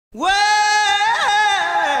Well,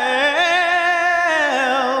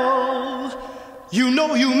 you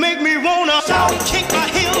know you make me wanna shout, kick my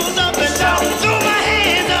heels up and shout, throw my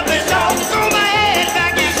hands up and shout, throw my head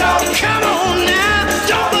back and shout. Come on now,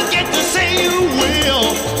 don't forget to say you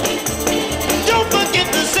will. Don't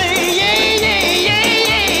forget to say yeah, yeah, yeah,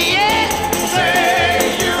 yeah, yeah.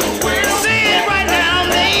 Say you will. Say it right now,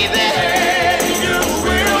 baby. Say you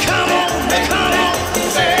will. Come on, come on.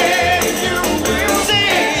 Say you will. Say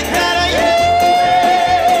it better, yeah.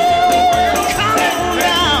 Come on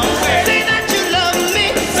now. Say that you love me.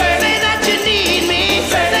 Say that you need me.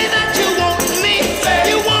 Say that you want me.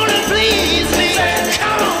 You wanna please me.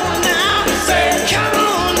 Come on now. Come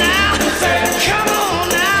on now. Come on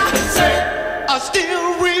now. I still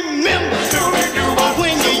remember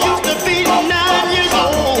when you used to be 9 years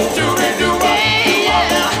old.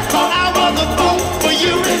 Yeah, I was a fool for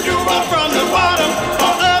you from the bottom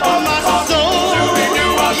of my soul.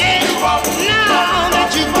 Yeah, now that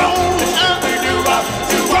you've grown up,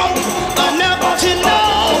 grown enough to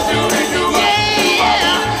know.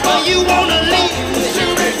 Yeah, you wanna leave me.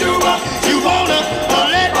 You wanna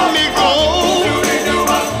let me go.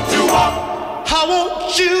 I want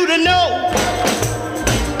you to know.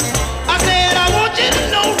 I said I want you to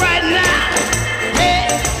know right now. Hey,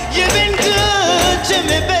 you've been good to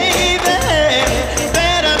me, baby.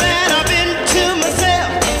 Better than I've been to myself.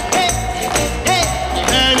 Hey, hey,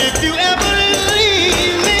 and if you ever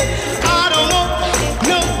leave me, I don't want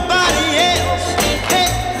nobody else. Hey,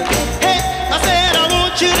 hey, I said I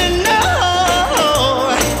want you to know.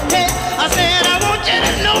 Hey, I said I want you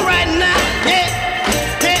to know right now. Hey,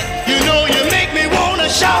 hey, you know you make me wanna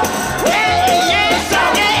shout. Hey, yeah,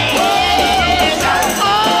 yeah, yeah.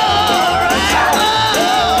 All right.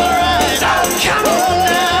 Come on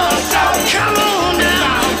now. Come on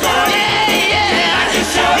now. Yeah, yeah.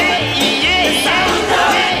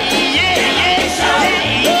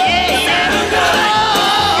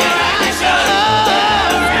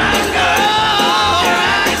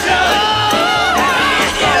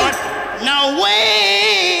 Yeah, now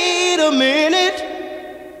wait a minute.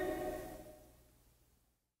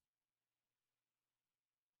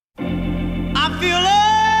 I feel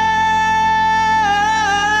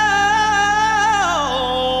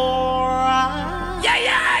alright. Yeah.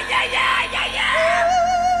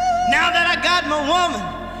 Now that I got my woman,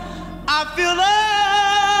 I feel alright.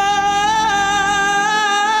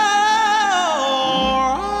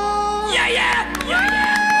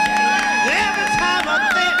 Every time I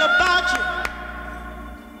think about you,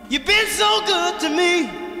 you've been so good to me.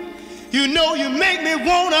 You know you make me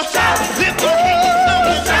wanna lift my hands up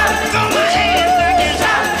and shout, throw my hands back and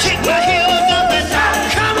shout, kick my heels up and shout.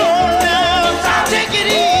 Come on now, take it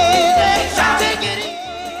easy, take it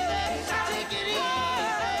easy, take it easy.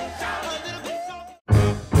 A little bit soft.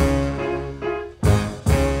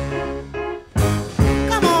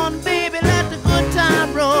 Come on, baby, let the good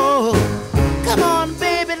time roll. Come on,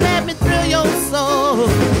 baby, let me thrill your soul.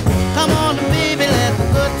 Come on, baby, let the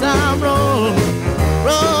good time roll.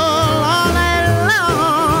 Roll all night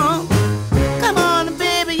long. Come on,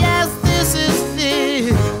 baby, yes, this is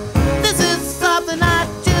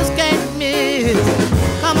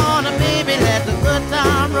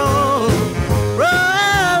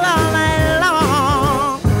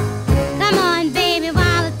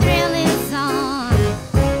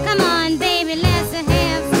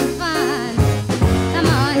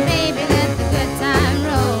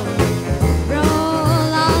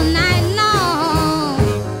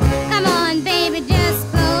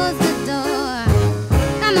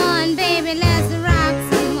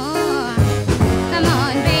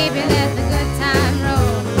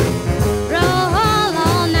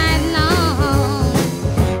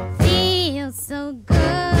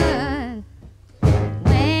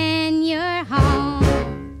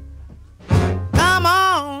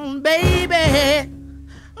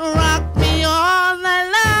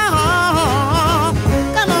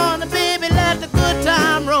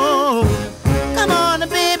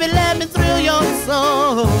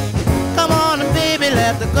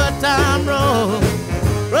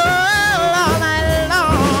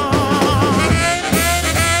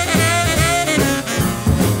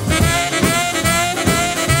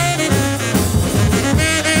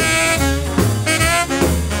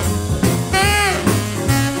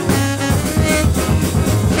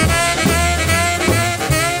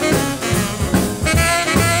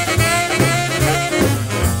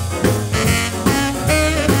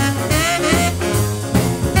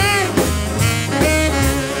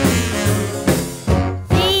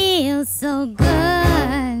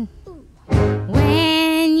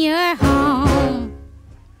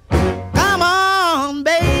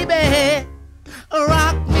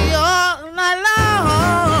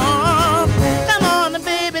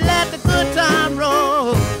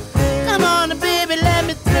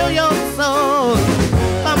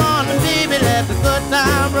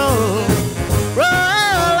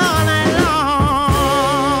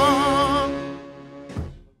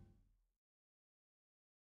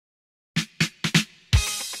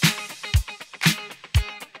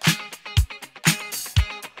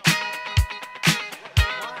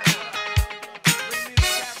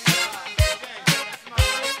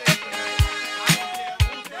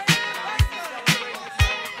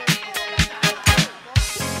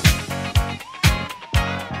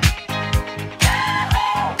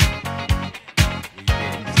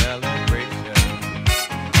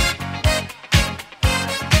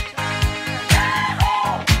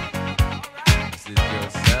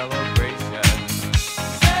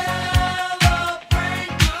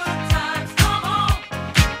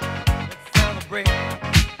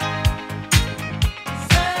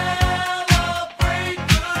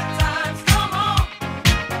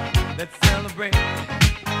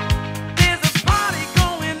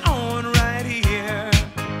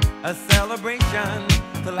a celebration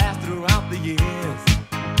to last throughout the years.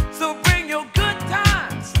 So bring your good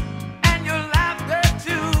times and your laughter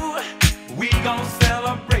too. We gon'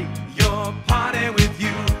 celebrate your party with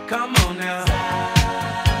you. Come on now.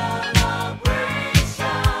 Celebration.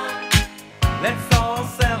 Let's all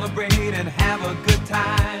celebrate and have a good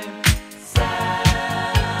time. Celebration.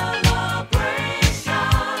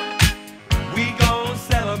 We gon'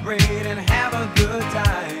 celebrate and have a good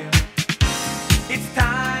time. It's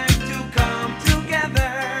time to come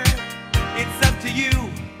together. It's up to you.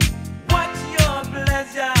 What's your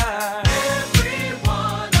pleasure?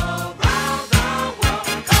 Everyone around the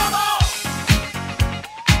world, come on!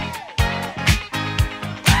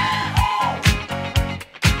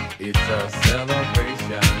 It's a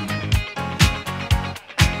celebration.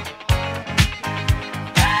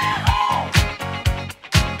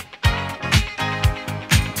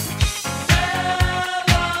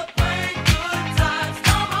 Celebrate good times,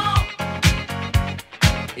 come on!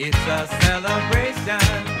 It's a celebration.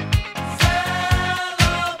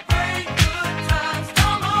 Celebrate good times,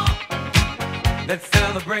 come on! Let's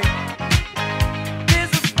celebrate.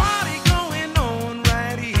 There's a party going on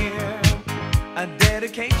right here. A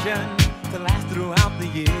dedication to last throughout the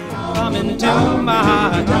year. Come into my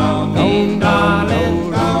heart, oh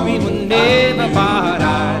darling, we will never part.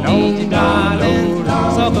 I need you, darling,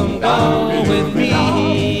 so come go with me.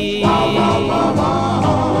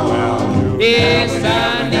 Yes, I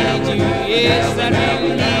need you, yes, I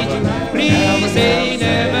really need you. Please say you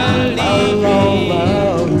never leave me.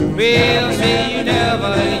 We'll say you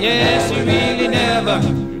never, yes, you really never.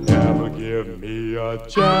 Never give me a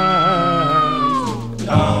chance.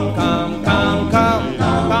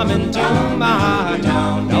 Come into my heart,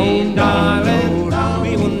 oh darling,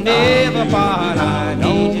 we will never part. I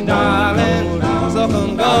need you, darling, so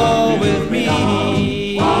come go with me.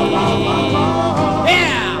 Yeah!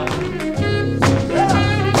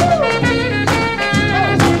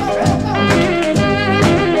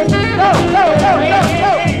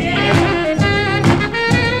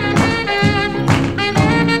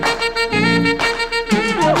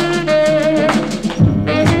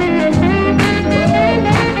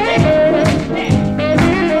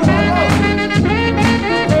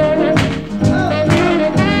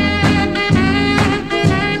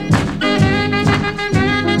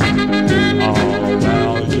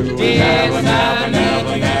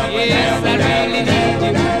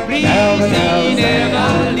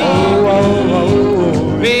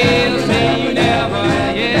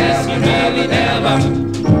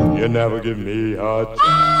 You never give me a chance.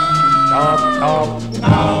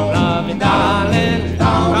 Love me, darling,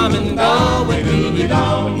 come and go with me.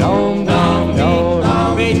 Don't,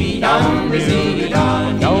 baby, don't receive.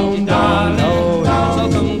 I need you, darling, so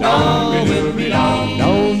come go with me. Come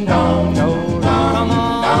on, go with me. Come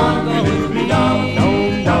on, go with me.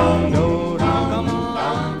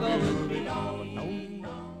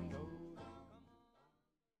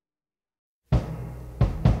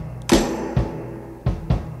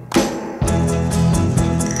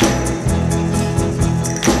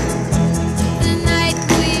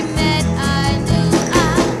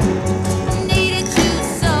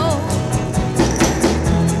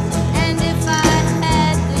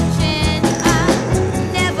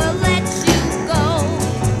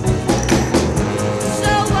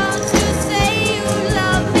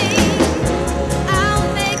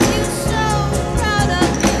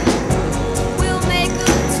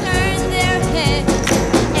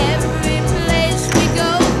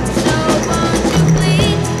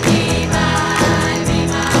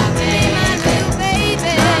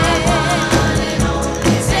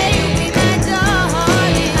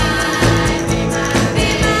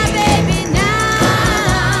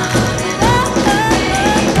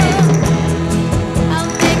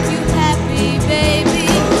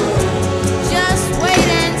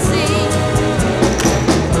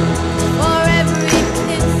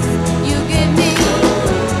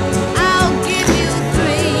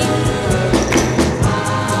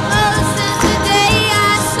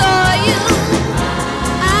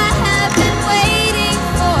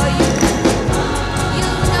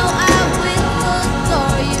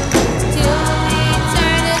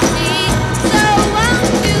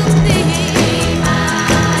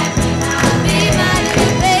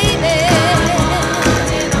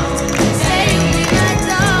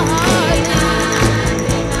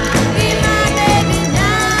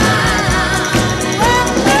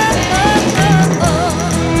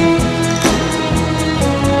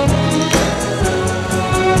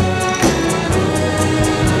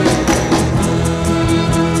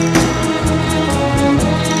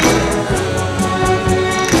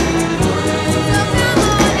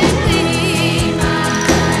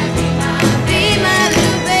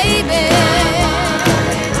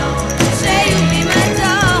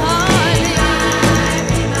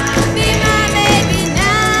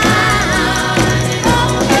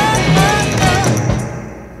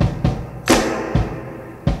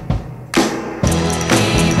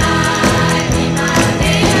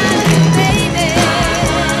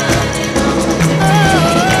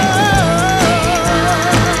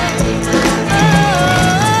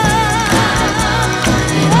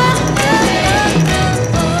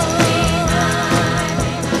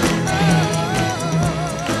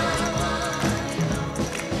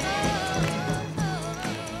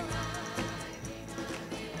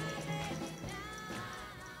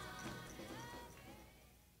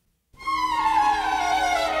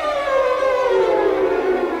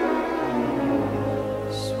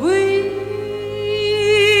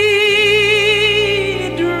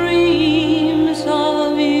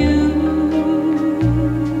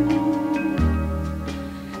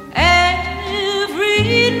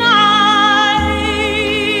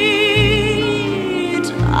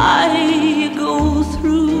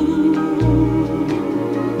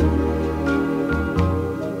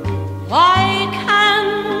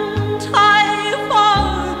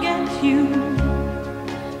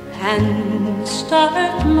 and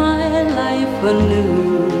start my life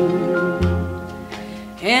anew.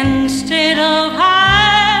 Instead of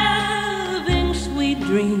having sweet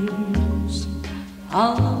dreams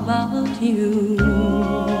about you.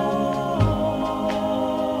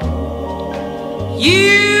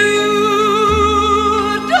 You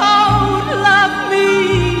don't love me,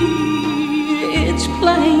 it's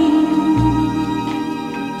plain.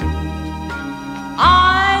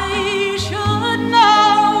 I should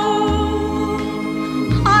know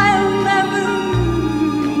I'll never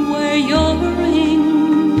wear your ring.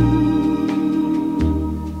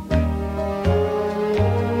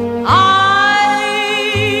 I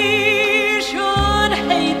should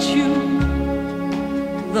hate you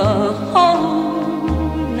the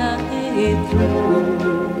whole night through.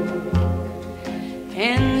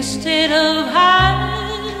 Instead of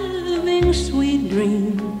having sweet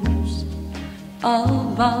dreams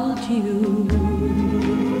about you.